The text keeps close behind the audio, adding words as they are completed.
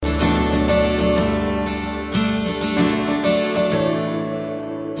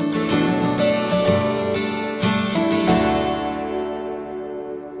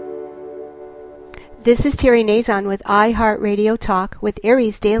This is Terry Nazon with iHeartRadio Talk with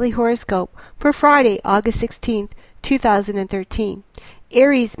Aries Daily Horoscope for Friday, August 16th, 2013.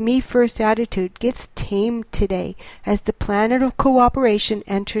 Aries' me-first attitude gets tamed today as the planet of cooperation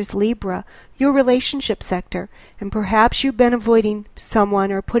enters Libra, your relationship sector, and perhaps you've been avoiding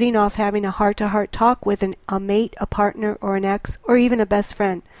someone or putting off having a heart-to-heart talk with a mate, a partner, or an ex, or even a best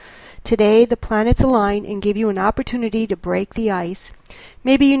friend. Today, the planets align and give you an opportunity to break the ice.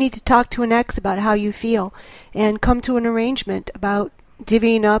 Maybe you need to talk to an ex about how you feel and come to an arrangement about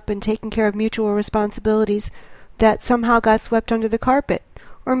divvying up and taking care of mutual responsibilities that somehow got swept under the carpet.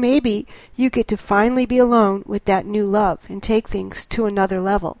 Or maybe you get to finally be alone with that new love and take things to another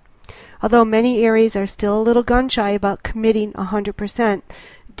level. Although many Aries are still a little gun-shy about committing 100%,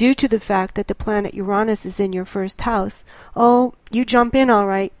 due to the fact that the planet Uranus is in your first house, you jump in all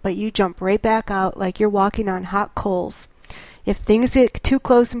right, but you jump right back out like you're walking on hot coals. If things get too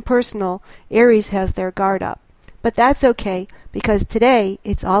close and personal, Aries has their guard up. But that's okay, because today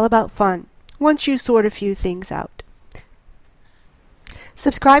it's all about fun, once you sort a few things out.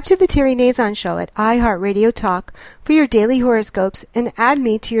 Subscribe to the Terry Nazon Show at iHeartRadio Talk for your daily horoscopes and add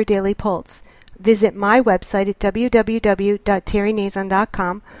me to your daily pulse. Visit my website at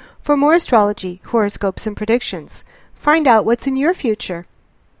www.terrynazon.com for more astrology, horoscopes, and predictions. Find out what's in your future.